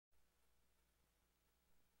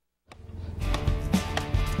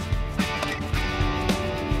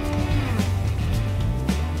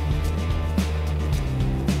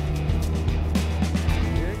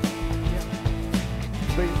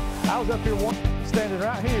up here once, standing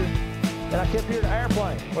right here, and I kept hearing an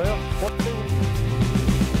airplane. Well, what to do?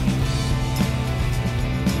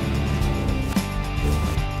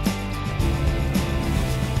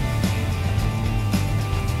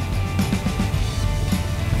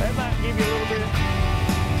 That might give you a little bit of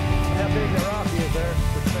how big the rock is there.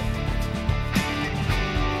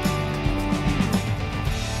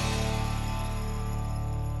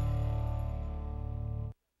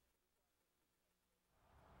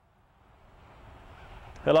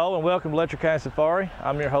 Hello and welcome to Letcher County Safari.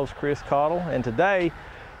 I'm your host Chris Caudill, and today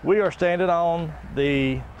we are standing on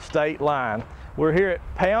the state line. We're here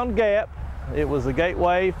at Pound Gap. It was the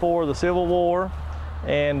gateway for the Civil War,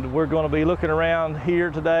 and we're going to be looking around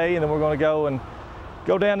here today, and then we're going to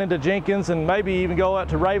go down into Jenkins and maybe even go out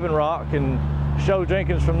to Raven Rock and show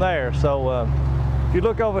Jenkins from there. So if you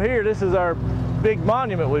look over here, this is our big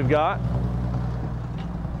monument we've got.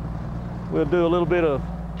 We'll do a little bit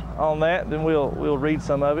on that, then we'll read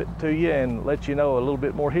some of it to you and let you know a little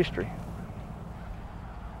bit more history.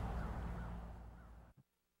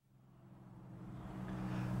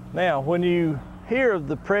 Now, when you hear of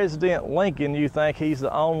the President Lincoln, you think he's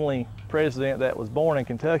the only president that was born in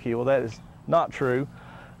Kentucky. Well, that is not true.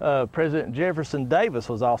 President Jefferson Davis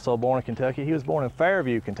was also born in Kentucky. He was born in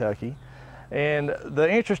Fairview, Kentucky. And the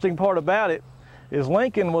interesting part about it is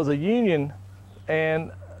Lincoln was a Union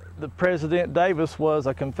and the President Davis was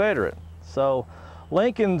a Confederate. So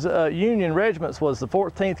Lincoln's Union regiments was the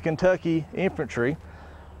 14th Kentucky Infantry,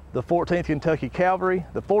 the 14th Kentucky Cavalry,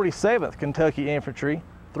 the 47th Kentucky Infantry,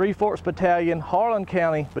 3 Forks Battalion, Harlan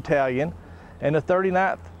County Battalion, and the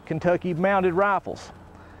 39th Kentucky Mounted Rifles.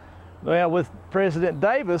 Now with President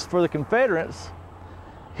Davis for the Confederates,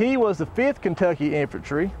 he was the 5th Kentucky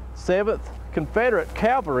Infantry, 7th Confederate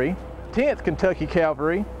Cavalry, 10th Kentucky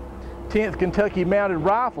Cavalry, 10th Kentucky Mounted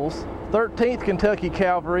Rifles, 13th Kentucky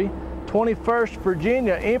Cavalry, 21st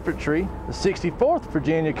Virginia Infantry, the 64th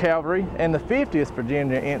Virginia Cavalry, and the 50th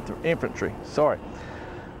Virginia Infantry. Sorry.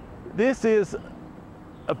 This is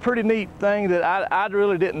a pretty neat thing that I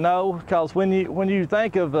really didn't know, because when you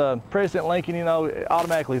think of President Lincoln, you know,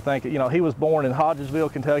 automatically think, you know, he was born in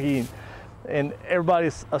Hodgesville, Kentucky, and everybody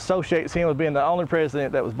associates him with being the only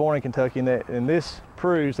president that was born in Kentucky, and this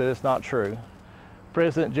proves that it's not true.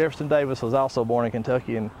 President Jefferson Davis was also born in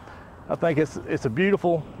Kentucky, and I think it's a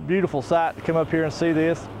beautiful, beautiful sight to come up here and see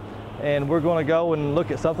this. And we're going to go and look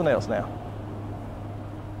at something else now.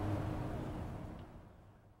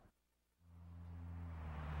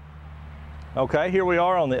 Okay, here we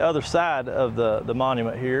are on the other side of the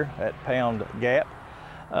monument here at Pound Gap.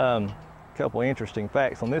 A couple of interesting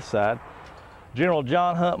facts on this side. General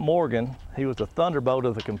John Hunt Morgan, he was the thunderbolt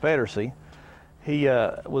of the Confederacy. He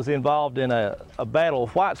was involved in a battle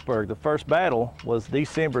of Whitesburg. The first battle was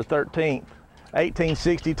December 13th,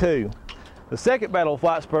 1862. The second battle of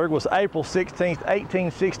Whitesburg was April 16th,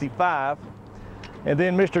 1865. And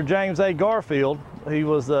then Mr. James A. Garfield, he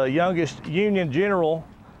was the youngest Union general,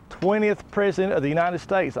 20th President of the United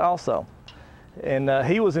States also. And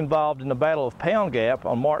he was involved in the Battle of Pound Gap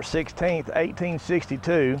on March 16th,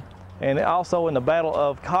 1862. And also in the Battle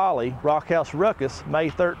of Caudill, Rockhouse Ruckus, May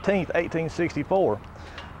 13th, 1864.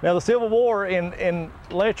 Now the Civil War in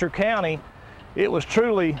Letcher County, it was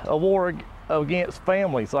truly a war against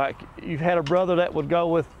families. Like, you had a brother that would go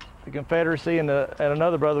with the Confederacy and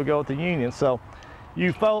another brother would go with the Union. So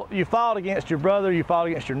you fought against your brother, you fought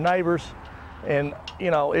against your neighbors, and you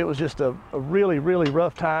know, it was just a really, really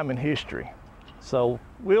rough time in history. So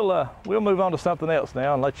we'll move on to something else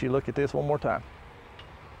now and let you look at this one more time.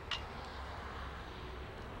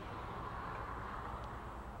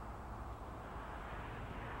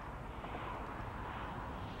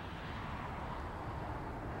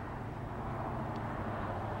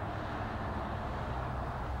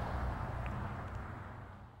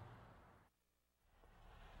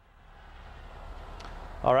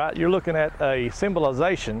 All right, you're looking at a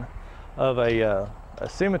symbolization of a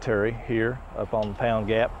cemetery here up on Pound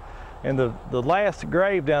Gap. And the last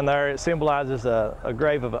grave down there, it symbolizes a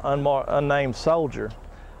grave of an unnamed soldier.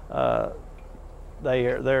 There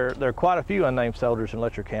are quite a few unnamed soldiers in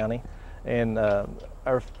Letcher County. And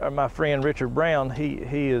my friend Richard Brown,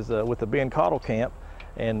 he is with the Ben Caudill camp,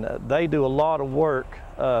 and they do a lot of work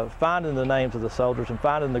finding the names of the soldiers and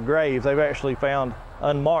finding the graves. They've actually found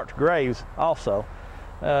unmarked graves also.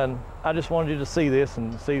 And I just wanted you to see this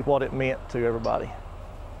and see what it meant to everybody.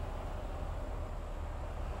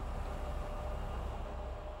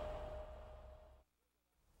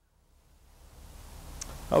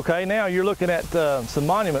 Okay, now you're looking at some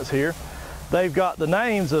monuments here. They've got the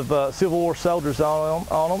names of Civil War soldiers on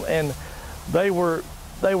them, and they were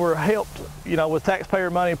they were helped, you know, with taxpayer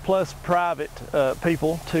money plus private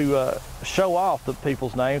people to show off the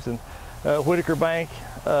people's names. And Whitaker Bank,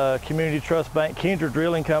 Community Trust Bank, Kindred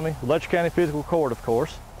Drilling Company, Letcher County Physical Court, of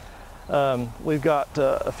course. We've got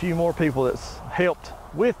a few more people that's helped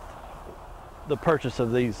with the purchase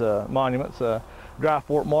of these monuments. Dry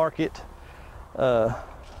Fork Market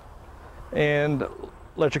and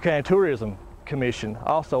Letcher County Tourism Commission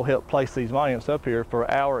also helped place these monuments up here for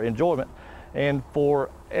our enjoyment and for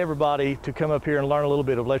everybody to come up here and learn a little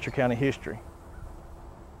bit of Letcher County history.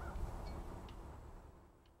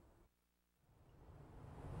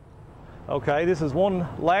 Okay, this is one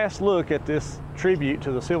last look at this tribute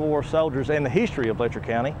to the Civil War soldiers and the history of Letcher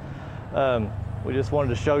County. We just wanted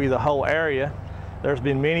to show you the whole area. There's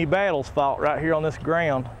been many battles fought right here on this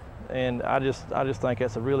ground, and I just think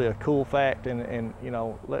that's really a cool fact, and you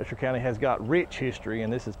know, Letcher County has got rich history,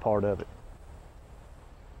 and this is part of it.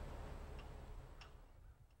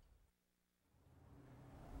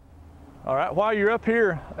 All right, while you're up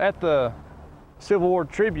here at the Civil War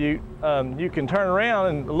tribute, you can turn around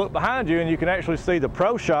and look behind you, and you can actually see the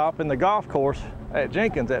pro shop and the golf course at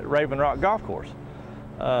Jenkins at Raven Rock Golf Course.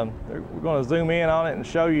 We're going to zoom in on it and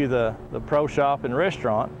show you the pro shop and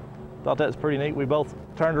restaurant. Thought that was pretty neat. We both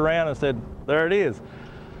turned around and said, there it is.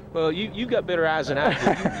 Well, you got better eyes than I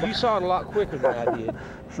did. You saw it a lot quicker than I did.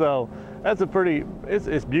 So that's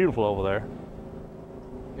it's beautiful over there.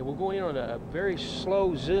 And we're going in on a very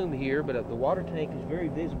slow zoom here, but the water tank is very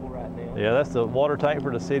visible right now. Yeah, that's the water tank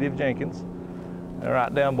for the city of Jenkins. And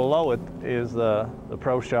right down below it is the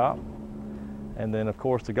pro shop. And then, of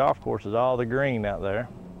course, the golf course is all the green out there.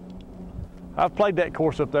 I've played that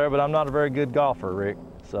course up there, but I'm not a very good golfer, Rick.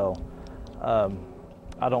 So I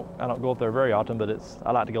don't go up there very often, but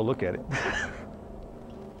I like to go look at it.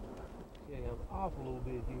 Yeah, I'm off a little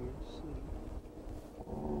bit here. Let's see.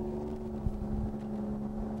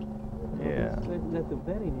 Yeah. That's the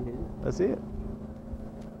betting is. That's it.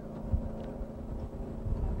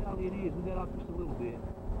 I doubt it is. We got off just a little bit.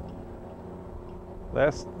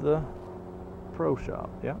 That's the pro shop,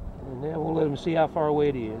 yeah. And now we'll let them see how far away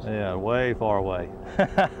it is. Yeah, way far away.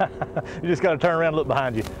 You just got to turn around and look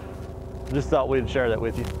behind you. Just thought we'd share that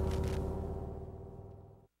with you.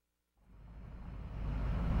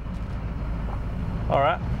 All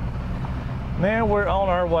right, now we're on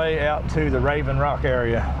our way out to the Raven Rock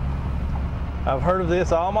area. I've heard of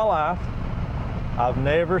this all my life. I've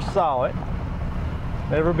never saw it,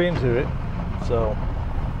 never been to it, so.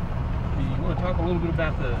 You want to talk a little bit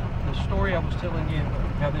about the story I was telling you,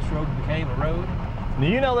 how this road became a road?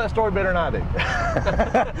 You know that story better than I do.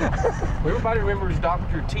 Well, everybody remembers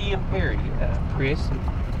Dr. T.M. Perry, Chris,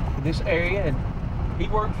 in this area, and he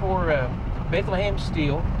worked for Bethlehem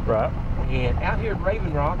Steel. Right. And out here at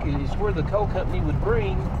Raven Rock is where the coal company would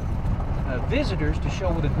bring visitors to show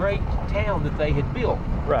what a great town that they had built.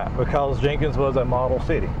 Right, because Jenkins was a model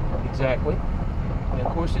city. Exactly. And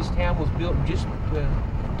of course, this town was built just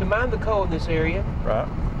to mine the coal in this area. Right.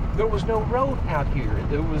 There was no road out here.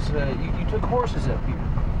 There was you took horses up here.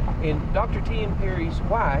 And Dr. T.M. Perry's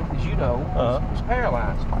wife, as you know, was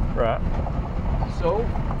paralyzed. Right. So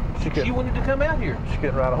she wanted to come out here. She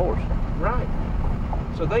couldn't ride a horse. Right.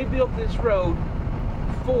 So they built this road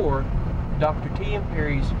for Dr. T.M.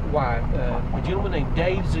 Perry's wife, a gentleman named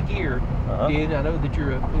Dave Zagier did. I know that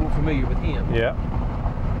you're a little familiar with him. Yeah.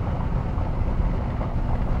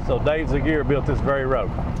 So Dave Zagier built this very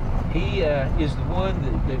road. He is the one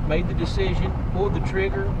that made the decision, pulled the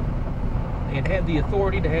trigger, and had the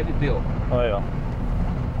authority to have it built. Oh yeah.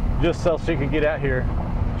 Just so she could get out here.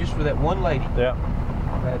 Just for that one lady. Yeah.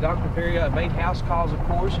 Dr. Perry made house calls, of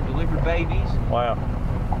course, and delivered babies. Wow.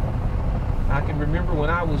 I can remember when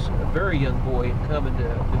I was a very young boy him coming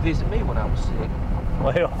to visit me when I was sick.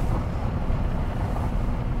 Well,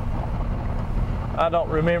 I don't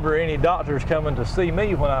remember any doctors coming to see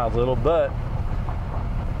me when I was little, but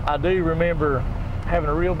I do remember having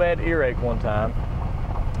a real bad earache one time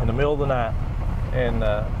in the middle of the night. And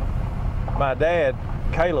my dad,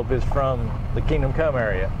 Caleb, is from the Kingdom Come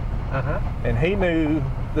area. And he knew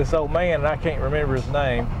this old man, and I can't remember his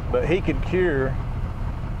name, but he could cure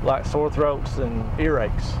like sore throats and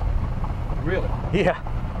earaches. Really? Yeah.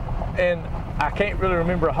 And I can't really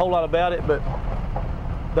remember a whole lot about it, but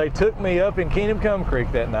they took me up in Kingdom Come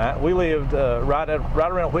Creek that night. We lived right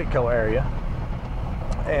around Whitco area.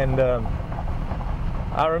 And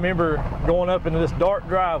I remember going up into this dark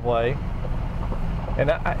driveway, and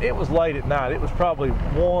it was late at night. It was probably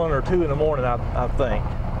 1 or 2 in the morning, I think.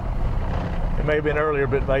 It may have been earlier,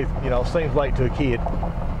 but seems late to a kid.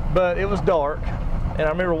 But it was dark, and I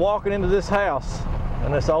remember walking into this house,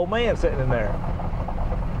 and this old man sitting in there.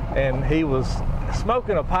 And he was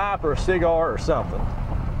smoking a pipe or a cigar or something,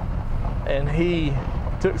 and he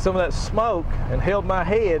took some of that smoke and held my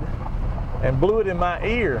head and blew it in my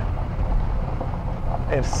ear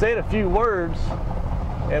and said a few words,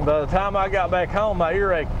 and by the time I got back home, my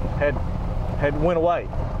earache had went away.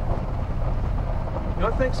 You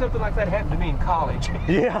know, I think something like that happened to me in college.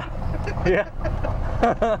 Yeah, yeah.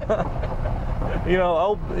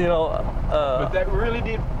 But that really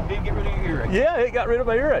did get rid of your earache. Yeah, it got rid of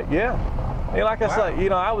my earache. Yeah. And like I say,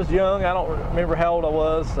 I was young. I don't remember how old I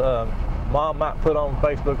was. Mom might put on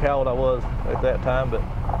Facebook how old I was at that time, but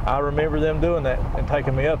I remember them doing that and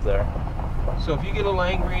taking me up there. So if you get a little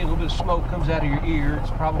angry and a little bit of smoke comes out of your ear,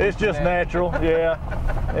 it's just natural. Yeah,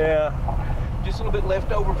 yeah. Just a little bit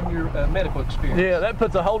left over from your medical experience. Yeah, that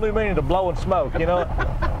puts a whole new meaning to blowing smoke, you know.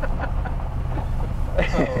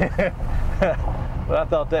 But I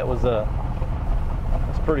thought that was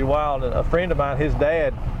that's pretty wild. And a friend of mine, his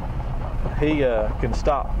dad, he can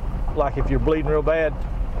stop, like if you're bleeding real bad,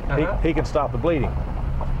 he can stop the bleeding.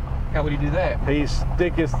 How would he do that? He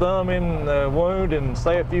stick his thumb in the wound and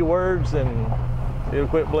say a few words, and it'll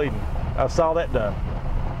quit bleeding. I saw that done.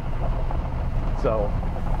 So,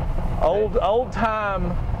 old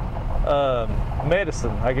time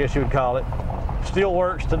medicine, I guess you would call it, still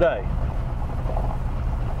works today.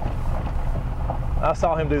 I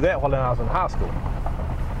saw him do that while I was in high school.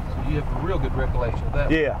 So you have a real good recollection of that.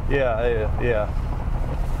 Yeah.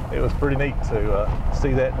 It was pretty neat to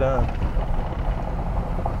see that done.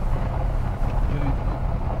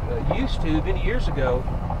 Used to, many years ago,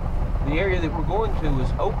 the area that we're going to was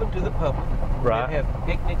open to the public. Right. We'd have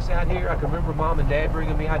picnics out here. I can remember Mom and Dad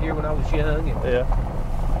bringing me out here when I was young,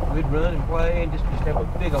 and we'd run and play and just have a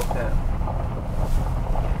big old time.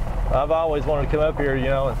 I've always wanted to come up here, and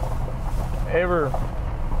ever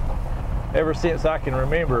since I can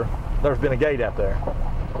remember, there's been a gate out there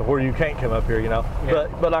where you can't come up here, Yeah.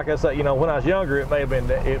 But like I said, when I was younger, it may have been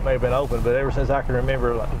open, but ever since I can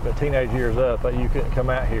remember, like the teenage years up, you couldn't come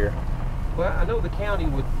out here. Well, I know the county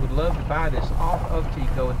would love to buy this off of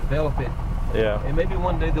Tico and develop it. Yeah. And maybe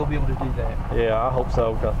one day they'll be able to do that. Yeah, I hope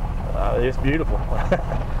so. It's beautiful.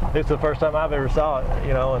 It's the first time I've ever saw it,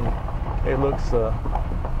 and it looks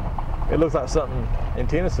like something in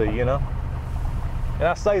Tennessee, And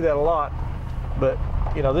I say that a lot, but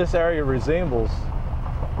this area resembles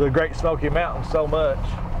the Great Smoky Mountains so much.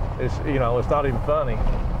 It's it's not even funny.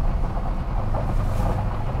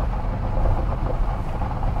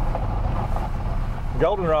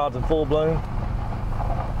 Goldenrod's in full bloom,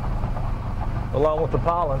 along with the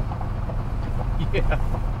pollen. Yeah,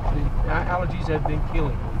 allergies have been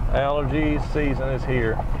killing me. Allergy season is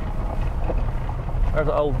here. There's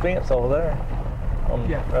an old fence over there.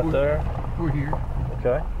 Right there. We're here.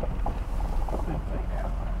 Okay.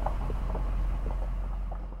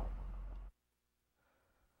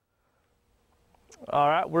 All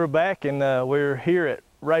right, we're back, and we're here at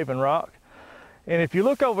Raven Rock. And if you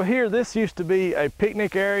look over here, this used to be a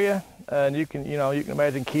picnic area, and you can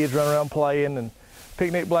imagine kids running around playing and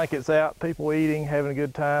picnic blankets out, people eating, having a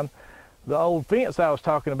good time. The old fence I was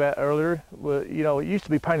talking about earlier, it used to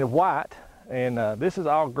be painted white, and this is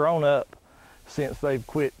all grown up since they've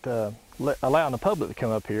quit allowing the public to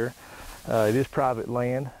come up here. It is private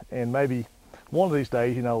land, and maybe one of these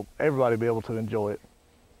days, everybody will be able to enjoy it.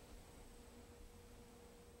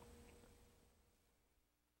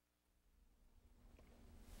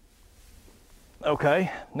 Okay,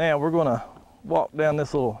 now we're gonna walk down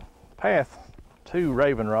this little path to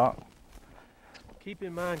Raven Rock. Keep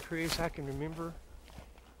in mind, Chris, I can remember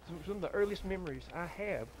some of the earliest memories I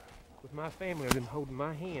have with my family of them holding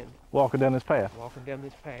my hand. Walking down this path. Walking down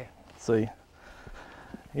this path. See,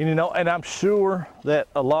 and I'm sure that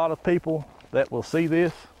a lot of people that will see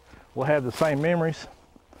this will have the same memories,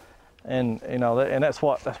 and and that's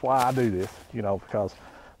why I do this, because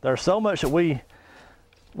there's so much that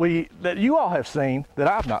that you all have seen that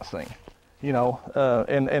I've not seen,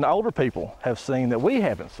 and older people have seen that we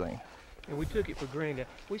haven't seen. And we took it for granted.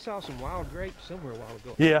 We saw some wild grapes somewhere a while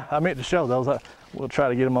ago. Yeah, I meant to show those. We'll try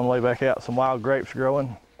to get them on the way back out. Some wild grapes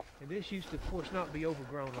growing. And this used to, of course, not be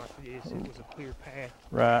overgrown like this. It was a clear path.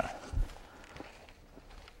 Right.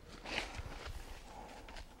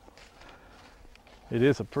 It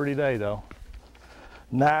is a pretty day, though.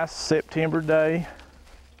 Nice September day.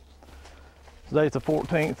 Today's the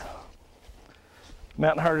 14th.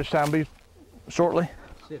 Mountain heritage time be shortly.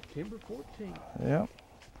 September 14th. Yep.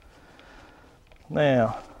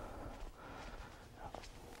 Now,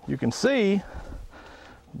 you can see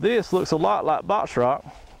this looks a lot like box rock.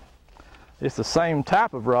 It's the same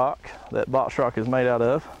type of rock that box rock is made out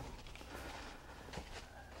of.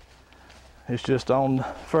 It's just on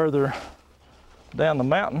further down the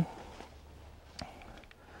mountain.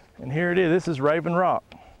 And here it is. This is Raven Rock.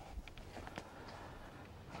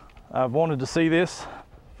 I've wanted to see this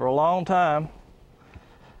for a long time,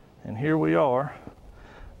 and here we are.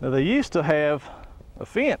 Now, they used to have a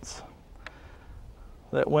fence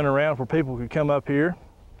that went around where people could come up here,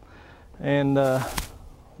 and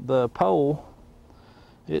the pole,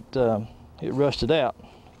 it rusted out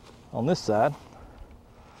on this side.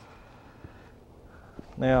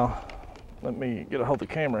 Now, let me get a hold of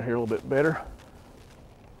the camera here a little bit better.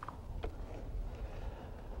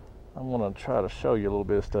 I'm going to try to show you a little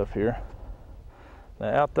bit of stuff here.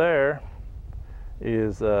 Now, out there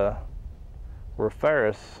is where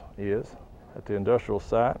Ferris is at the industrial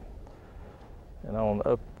site, and on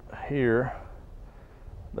up here,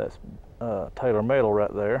 that's Taylor Metal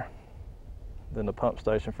right there. Then the pump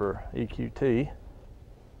station for EQT.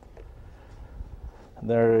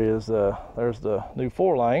 There is there's the new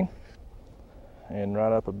 4-lane, and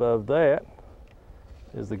right up above that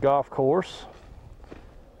is the golf course.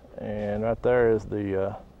 And right there is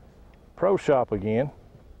the pro shop again.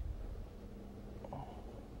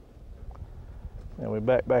 And we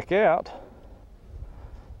back out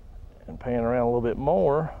and pan around a little bit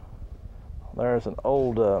more. There's an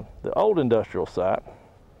old, the old industrial site.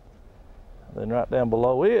 Then right down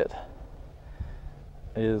below it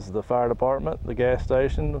is the fire department, the gas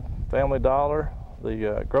station, Family Dollar,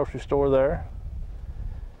 the grocery store there,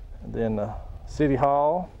 and then City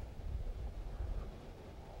Hall.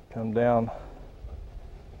 Come down,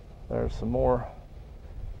 there's some more,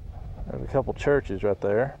 there's a couple churches right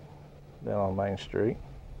there down on Main Street.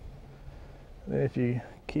 Then if you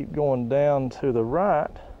keep going down to the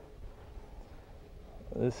right,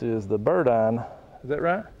 this is the Burdine, is that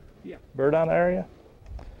right? Yeah. Burdine area.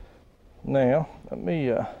 Now, let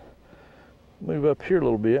me move up here a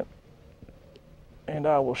little bit, and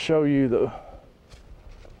I will show you the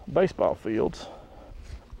baseball fields.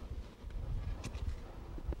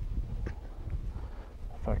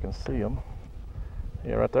 If I can see them.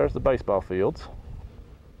 Yeah, right there's the baseball fields.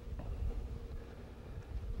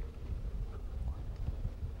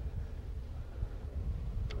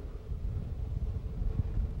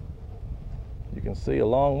 You can see a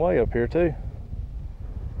long way up here too.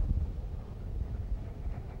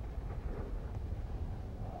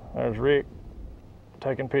 There's Rick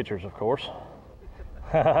taking pictures, of course.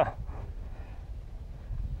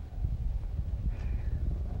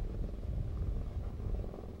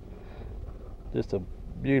 Just a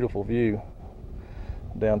beautiful view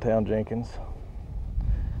downtown Jenkins,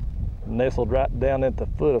 nestled right down at the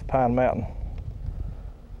foot of Pine Mountain.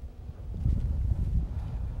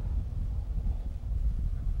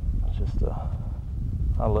 It's just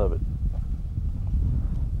I love it.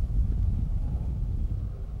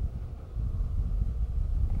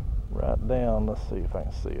 Right down, let's see if I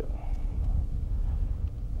can see it.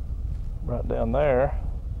 Right down there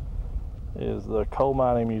is the coal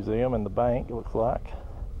mining museum and the bank, it looks like.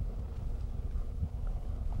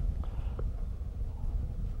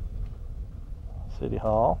 City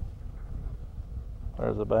Hall.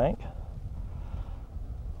 There's the bank.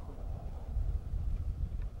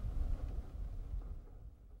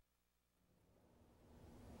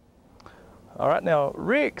 All right, now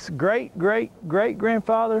Rick's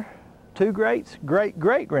great-great-great-grandfather, two greats,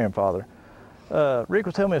 great-great-grandfather. Rick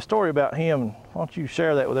was telling me a story about him. Why don't you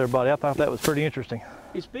share that with everybody? I thought that was pretty interesting.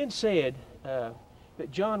 It's been said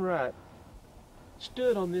that John Wright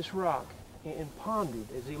stood on this rock and pondered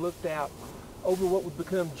as he looked out over what would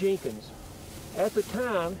become Jenkins. At the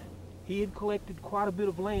time, he had collected quite a bit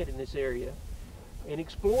of land in this area, and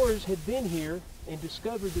explorers had been here and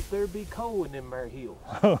discovered that there'd be coal in them there hills.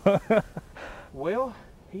 Well,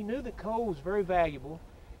 he knew that coal was very valuable,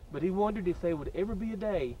 but he wondered if there would ever be a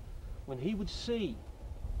day when he would see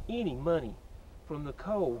any money from the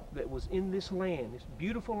coal that was in this land, this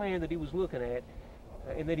beautiful land that he was looking at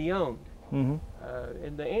and that he owned. Mm-hmm.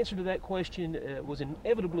 And the answer to that question was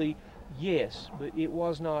inevitably yes, but it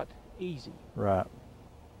was not easy. Right.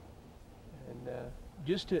 And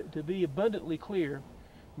just to be abundantly clear,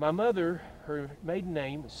 my mother, her maiden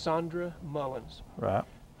name is Sandra Mullins. Right.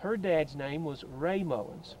 Her dad's name was Ray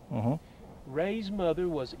Mullins. Mm-hmm. Ray's mother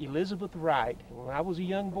was Elizabeth Wright. When I was a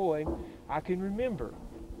young boy, I can remember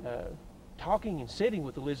talking and sitting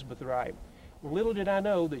with Elizabeth Wright. Well, little did I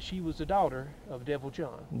know that she was the daughter of Devil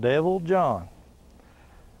John. Devil John.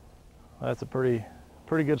 That's a pretty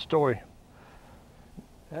good story.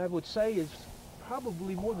 I would say is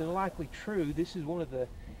probably more than likely true. This is one of the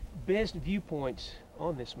best viewpoints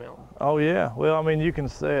on this mountain. Oh yeah. Well, I mean, you can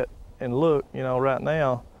sit and look. You know, right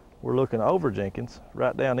now we're looking over Jenkins,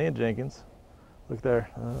 right down in Jenkins. Look there.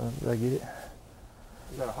 Did I get it?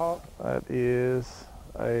 Is that a hawk? That is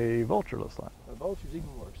a vulture, looks like. A vulture's even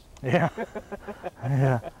worse. Yeah.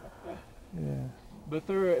 Yeah. Yeah. But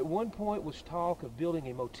there at one point was talk of building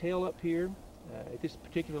a motel up here at this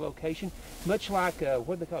particular location, much like,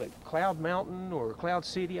 what do they call it, Cloud Mountain or Cloud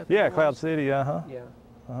City, I think. Yeah, Cloud City, uh-huh. Yeah.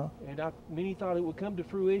 Uh-huh. And many thought it would come to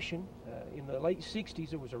fruition. In the late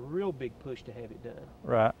 60s, there was a real big push to have it done.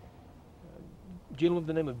 Right. A gentleman by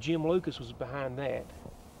the name of Jim Lucas was behind that.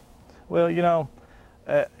 Well,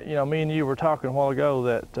 me and you were talking a while ago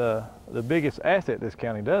that the biggest asset this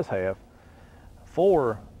county does have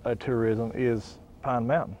for tourism is Pine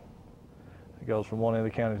Mountain. It goes from one end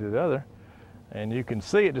of the county to the other, and you can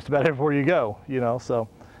see it just about everywhere you go. So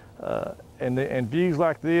and views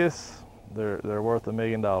like this, they're worth $1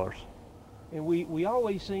 million. And we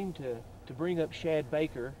always seem to bring up Shad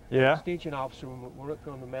Baker, Yeah. extension officer, when we're up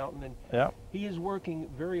on the mountain, and Yeah. he is working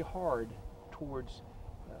very hard towards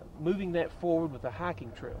moving that forward with a hiking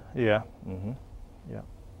trail. Yeah. Mm-hmm. Yeah.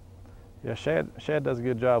 Yeah. Shad does a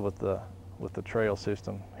good job with the trail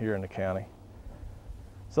system here in the county.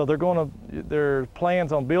 So there are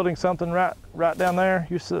plans on building something right down there.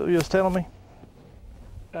 You was telling me.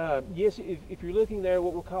 Yes, if you're looking there,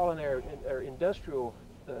 what we're calling our industrial,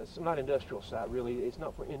 not industrial site really. It's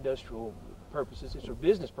not for industrial purposes. It's for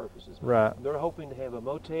business purposes. Right. They're hoping to have a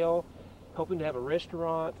motel, hoping to have a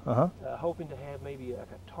restaurant, Uh-huh. hoping to have maybe like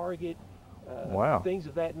a Target, Wow. things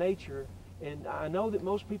of that nature. And I know that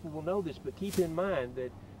most people will know this, but keep in mind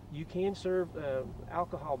that you can serve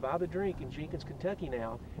alcohol by the drink in Jenkins, Kentucky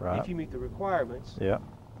now, Right. if you meet the requirements. Yeah.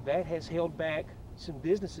 That has held back some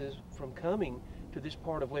businesses from coming to this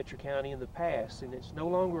part of Letcher County in the past, and it's no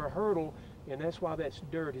longer a hurdle, and that's why that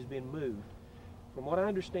dirt has been moved. From what I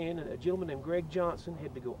understand, a gentleman named Greg Johnson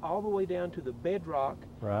had to go all the way down to the bedrock,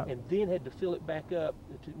 Right. and then had to fill it back up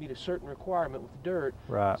to meet a certain requirement with dirt,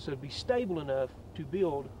 Right. so to be stable enough to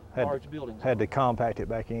build large buildings. Had to compact it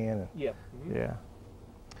back in. And, Yeah. Mhm. Yeah.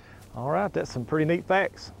 All right, that's some pretty neat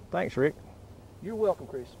facts. Thanks, Rick. You're welcome,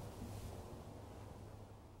 Chris.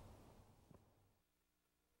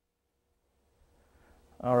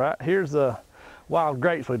 All right, here's the wild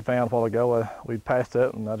grapes we'd found a while ago. We passed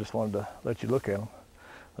up, and I just wanted to let you look at them.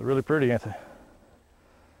 They're really pretty, aren't they?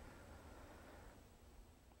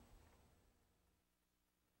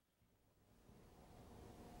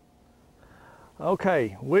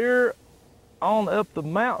 Okay, we're on up the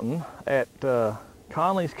mountain at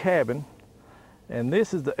Conley's cabin, and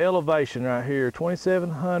this is the elevation right here,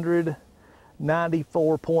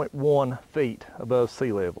 2,794.1 feet above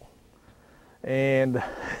sea level. And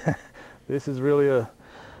this is really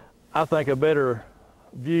I think a better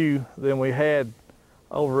view than we had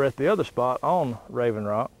over at the other spot on Raven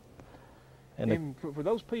Rock. And for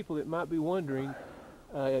those people that might be wondering,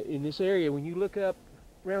 in this area, when you look up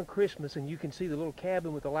around Christmas and you can see the little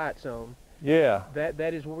cabin with the lights on, yeah,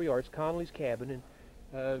 that is where we are. It's Conley's cabin.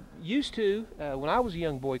 And used to, when I was a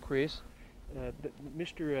young boy, Chris,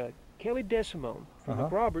 Mr. Kelly Desimone from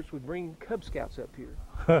McRoberts would bring Cub Scouts up here.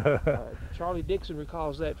 Charlie Dixon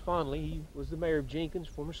recalls that fondly. He was the mayor of Jenkins,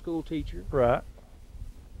 former school teacher. Right.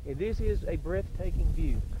 And this is a breathtaking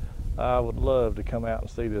view. I would love to come out and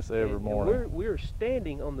see this every morning. And we're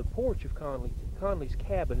standing on the porch of Conley's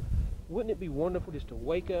cabin. Wouldn't it be wonderful just to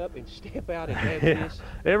wake up and step out and have this?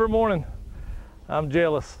 Every morning. I'm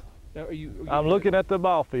jealous. Now, I'm looking at the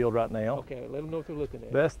ball field right now. Okay, let them know what they're looking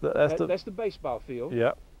at. That's the baseball field.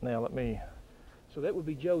 Yep. Now let me. So that would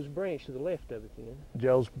be Joe's Branch to the left of it then.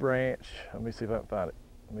 Joe's Branch. Let me see if I can find it.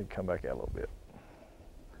 Let me come back out a little bit.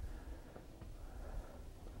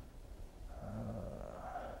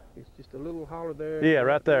 It's just a little holler there. Yeah,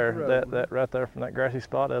 right there. That right there from that grassy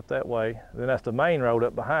spot up that way. Then that's the main road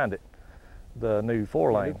up behind it. The new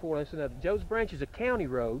 4-lane. New 4-lane. So now Joe's Branch is a county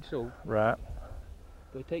road, so right.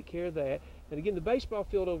 They take care of that. And again, the baseball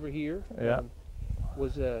field over here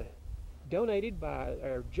was donated by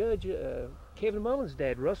our judge, Kevin Mullins'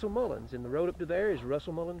 dad, Russell Mullins, and the road up to there is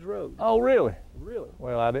Russell Mullins Road. Oh, really? Really?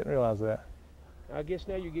 Well, I didn't realize that. I guess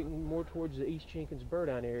now you're getting more towards the East Jenkins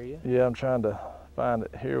Burdine area. Yeah, I'm trying to find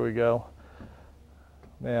it. Here we go.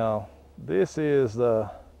 Now, this is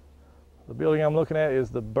the building I'm looking at is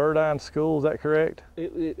the Burdine School. Is that correct?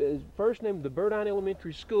 It is first named the Burdine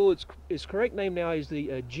Elementary School. Its correct name now is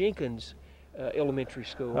the Jenkins Elementary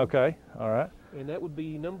School. Okay, all right. And that would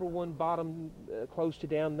be number one bottom, close to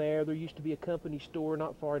down there. There used to be a company store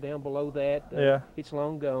not far down below that. Yeah. It's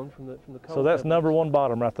long gone from the coal So that's companies. number one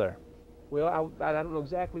bottom right there. Well, I don't know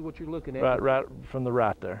exactly what you're looking at. Right from the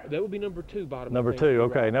right there. That would be number two bottom. Number two,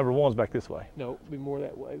 okay. Right. Number one's back this way. No, it'd be more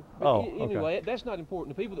that way. But oh, anyway, okay. That's not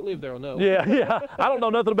important. The people that live there will know. Yeah. I don't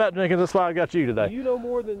know nothing about Jenkins. That's why I got you today. You know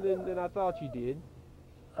more than I thought you did.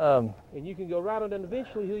 And you can go right on down.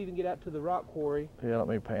 Eventually, he'll even get out to the rock quarry. Yeah, let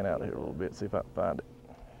me pan out here a little bit, see if I can find it.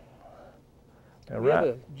 Now, We have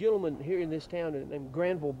a gentleman here in this town named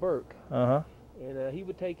Granville Burke. Uh-huh. And he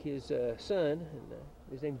would take his son, and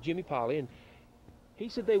his name's Jimmy Polly, and he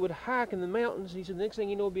said they would hike in the mountains. He said the next thing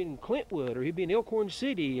you know, he'd be in Clintwood, or he'd be in Elkhorn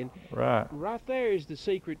City, and right there is the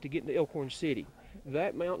secret to getting to Elkhorn City.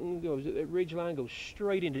 That mountain goes, that ridge line goes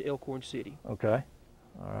straight into Elkhorn City. Okay,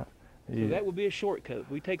 all right. So that would be a shortcut.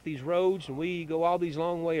 We take these roads and we go all these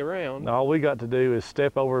long way around. And all we got to do is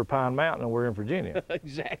step over Pine Mountain and we're in Virginia.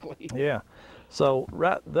 Exactly. Yeah. So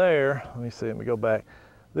right there, let me see, let me go back.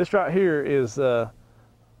 This right here is the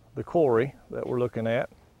quarry that we're looking at.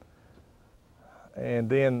 And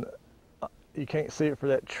then you can't see it for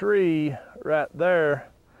that tree right there,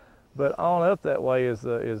 but on up that way is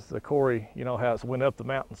the quarry, you know how it's went up the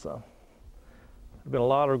mountain some. There's been a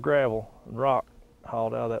lot of gravel and rock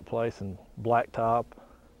hauled out of that place and blacktop.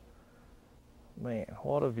 Man,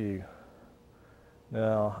 what a view.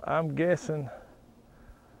 Now, I'm guessing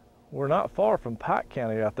we're not far from Pike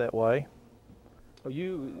County out that way. Oh,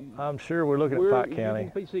 I'm sure we're looking at Pike County.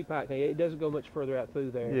 You can see Pike County. It doesn't go much further out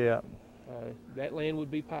through there. Yeah. That land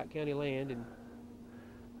would be Pike County land. And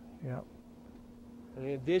yeah.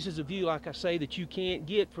 And this is a view, like I say, that you can't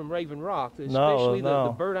get from Raven Rock, No. especially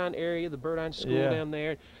the Birdine area, the Birdine School down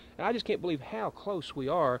there. And I just can't believe how close we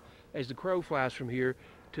are as the crow flies from here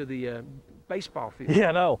to the baseball field.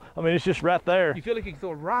 Yeah, no. I mean, it's just right there. You feel like you can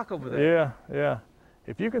throw a rock over there. Yeah, yeah.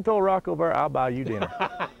 If you can throw a rock over there, I'll buy you dinner.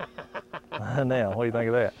 Now, what do you think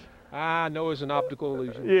of that? I know it's an optical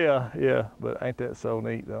illusion. Yeah, but ain't that so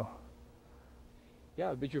neat, though?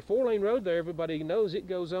 Yeah, but your 4-lane road there, everybody knows it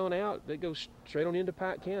goes on out. It goes straight on into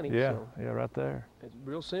Pike County. Yeah, so yeah, right there. It's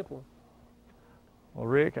real simple. Well,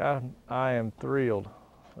 Rick, I am thrilled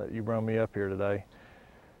that you brought me up here today,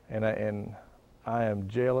 and I am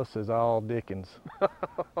jealous as all Dickens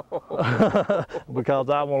because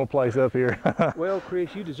I want a place up here. Well,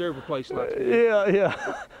 Chris, you deserve a place like this.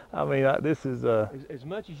 Yeah. I mean, this is as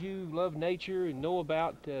much as you love nature and know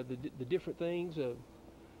about the different things.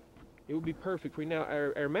 It would be perfect for you. Now,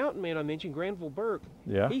 our mountain man I mentioned, Granville Burke,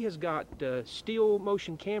 he has got still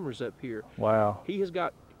motion cameras up here. Wow. He has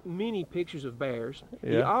got many pictures of bears. Yeah.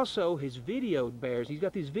 He also has videoed bears. He's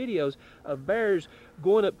got these videos of bears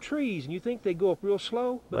going up trees, and you think they go up real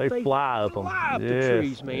slow, but they fly up them. Fly up the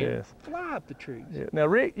trees, man. Yes. Fly up the trees. Yeah. Now,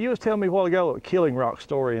 Rick, you was telling me a while ago a Killing Rock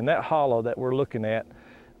story, and that hollow that we're looking at,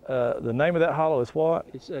 the name of that hollow is what?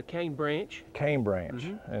 It's Cane Branch. Cane Branch.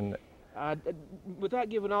 Mm-hmm. And without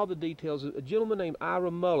giving all the details, a gentleman named Ira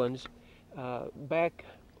Mullins, back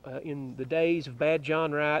in the days of Bad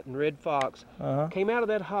John Wright and Red Fox, came out of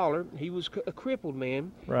that holler. He was a crippled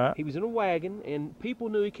man. Right. He was in a wagon, and people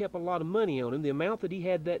knew he kept a lot of money on him. The amount that he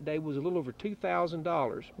had that day was a little over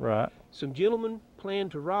 $2,000. Right. Some gentlemen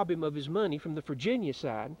planned to rob him of his money from the Virginia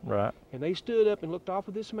side. Right. And they stood up and looked off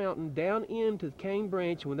of this mountain down into the Cane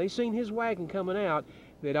Branch. And when they seen his wagon coming out,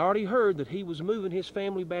 they'd already heard that he was moving his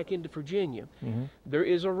family back into Virginia. Mm-hmm. There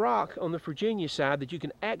is a rock on the Virginia side that you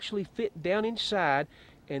can actually fit down inside,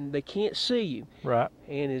 and they can't see you. Right.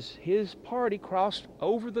 And as his party crossed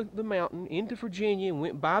over the mountain into Virginia and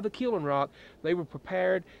went by the Killing Rock, they were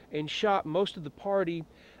prepared and shot most of the party.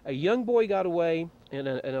 A young boy got away, and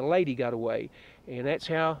a lady got away. And that's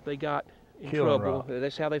how they got in trouble.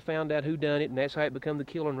 That's how they found out who done it, and that's how it became the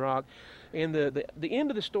Killing Rock. And the end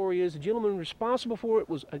of the story is the gentleman responsible for it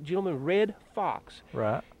was a gentleman, Red Fox.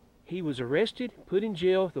 Right. He was arrested, put in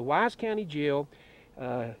jail, the Wise County Jail.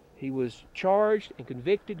 He was charged and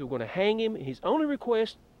convicted. They were going to hang him. His only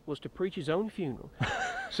request was to preach his own funeral.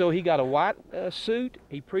 So he got a white suit,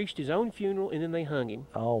 he preached his own funeral, and then they hung him.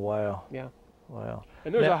 Oh, wow. Yeah. Wow.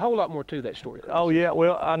 And there's a whole lot more to that story. Oh, yeah.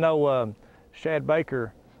 Well, I know Shad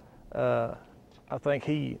Baker, I think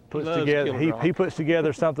he puts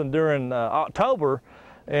together something during October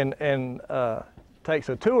and takes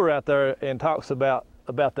a tour out there and talks about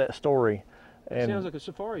that story. And sounds like a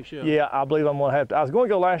safari show. Yeah, I believe I'm going to have to. I was going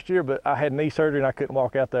to go last year, but I had knee surgery and I couldn't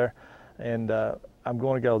walk out there. And I'm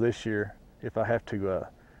going to go this year if I have to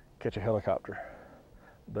catch a helicopter.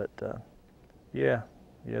 But yeah,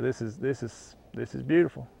 this is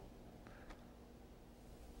beautiful.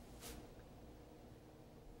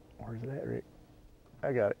 Where's it at, Rick?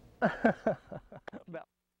 I got it.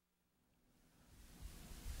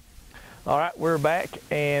 All right, we're back,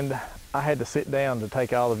 and I had to sit down to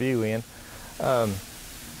take all the view in.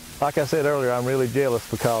 Like I said earlier, I'm really jealous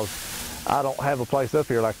because I don't have a place up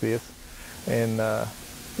here like this. And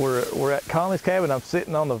we're at Conley's cabin. I'm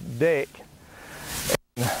sitting on the deck.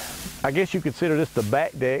 And I guess you consider this the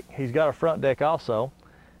back deck. He's got a front deck also.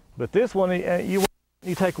 But this one, you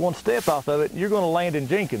You take one step off of it, you're going to land in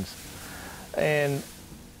Jenkins. And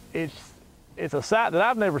it's a sight that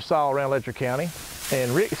I've never saw around Letcher County. And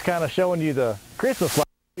Rick's kind of showing you the Christmas lights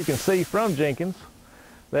you can see from Jenkins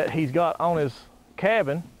that he's got on his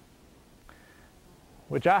cabin,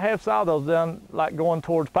 which I have saw those down like going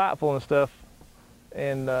towards Pikeville and stuff.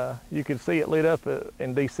 And you can see it lit up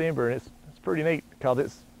in December, and it's pretty neat because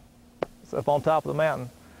it's up on top of the mountain.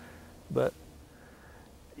 But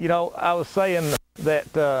you know, I was saying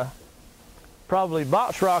that probably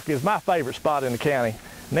Box Rock is my favorite spot in the county.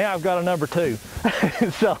 Now I've got a number 2.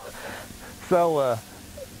 so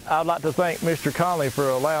I'd like to thank Mr. Conley for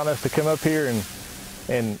allowing us to come up here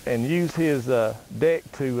and use his deck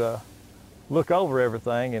to look over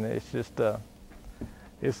everything. And it's just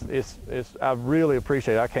I really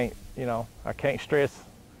appreciate it. I can't stress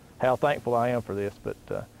how thankful I am for this.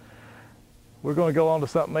 But we're going to go on to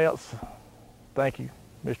something else. Thank you,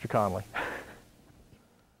 Mr. Conley.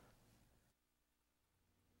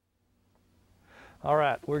 All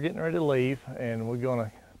right, we're getting ready to leave, and we're going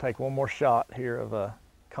to take one more shot here of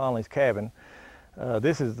Conley's cabin.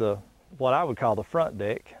 This is what I would call the front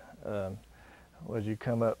deck. As you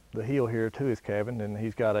come up the hill here to his cabin, and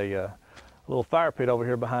he's got a little fire pit over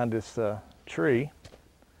here behind this tree.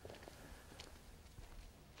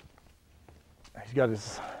 He's got a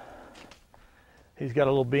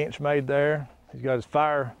little bench made there. He's got his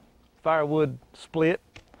firewood split.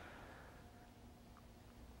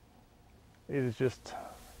 It is just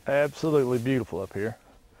absolutely beautiful up here.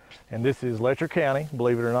 And this is Letcher County,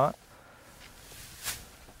 believe it or not.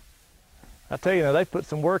 I tell you now, they put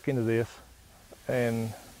some work into this,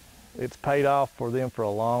 and it's paid off for them for a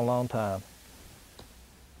long, long time.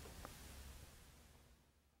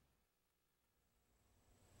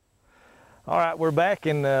 All right, we're back,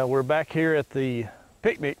 and we're back here at the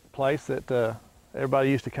picnic place that everybody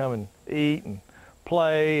used to come and eat and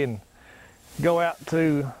play and go out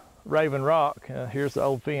to Raven Rock. Here's the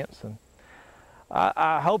old fence, and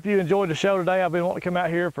I hope you enjoyed the show today. I've been wanting to come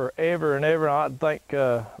out here forever and ever. I'd thank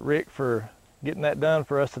Rick for getting that done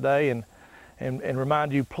for us today, and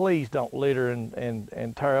remind you, please don't litter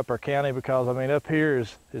and tear up our county, because I mean, up here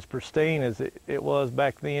is as pristine as it was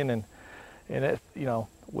back then, and it, you know,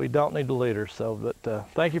 we don't need to litter. So, but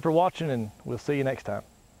thank you for watching, and we'll see you next time.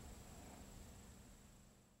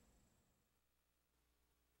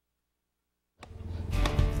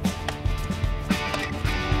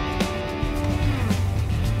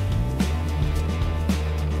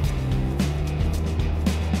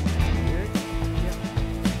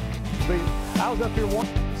 I was up here once,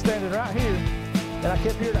 standing right here, and I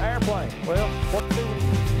kept hearing the airplane. Well, what to do when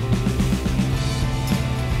you